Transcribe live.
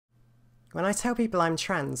When I tell people I'm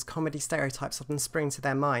trans, comedy stereotypes often spring to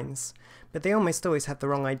their minds, but they almost always have the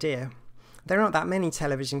wrong idea. There are not that many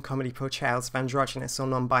television comedy portrayals of androgynous or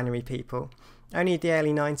non-binary people. Only the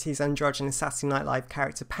early 90s androgynous Saturday Night Live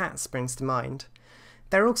character Pat springs to mind.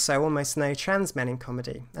 There are also almost no trans men in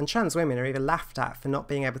comedy, and trans women are either laughed at for not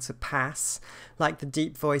being able to pass, like the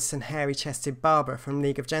deep-voiced and hairy-chested Barbara from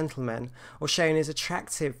League of Gentlemen, or shown as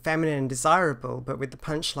attractive, feminine and desirable, but with the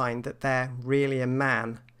punchline that they're really a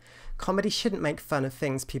man. Comedy shouldn't make fun of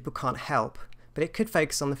things people can't help, but it could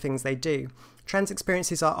focus on the things they do. Trans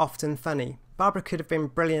experiences are often funny. Barbara could have been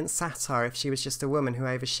brilliant satire if she was just a woman who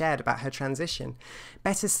overshared about her transition.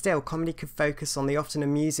 Better still, comedy could focus on the often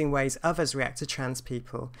amusing ways others react to trans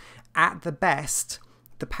people. At the best,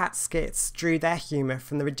 the Pat skits drew their humour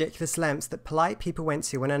from the ridiculous lengths that polite people went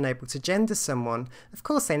to when unable to gender someone. Of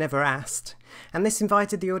course they never asked. And this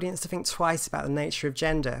invited the audience to think twice about the nature of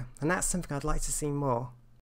gender, and that's something I'd like to see more.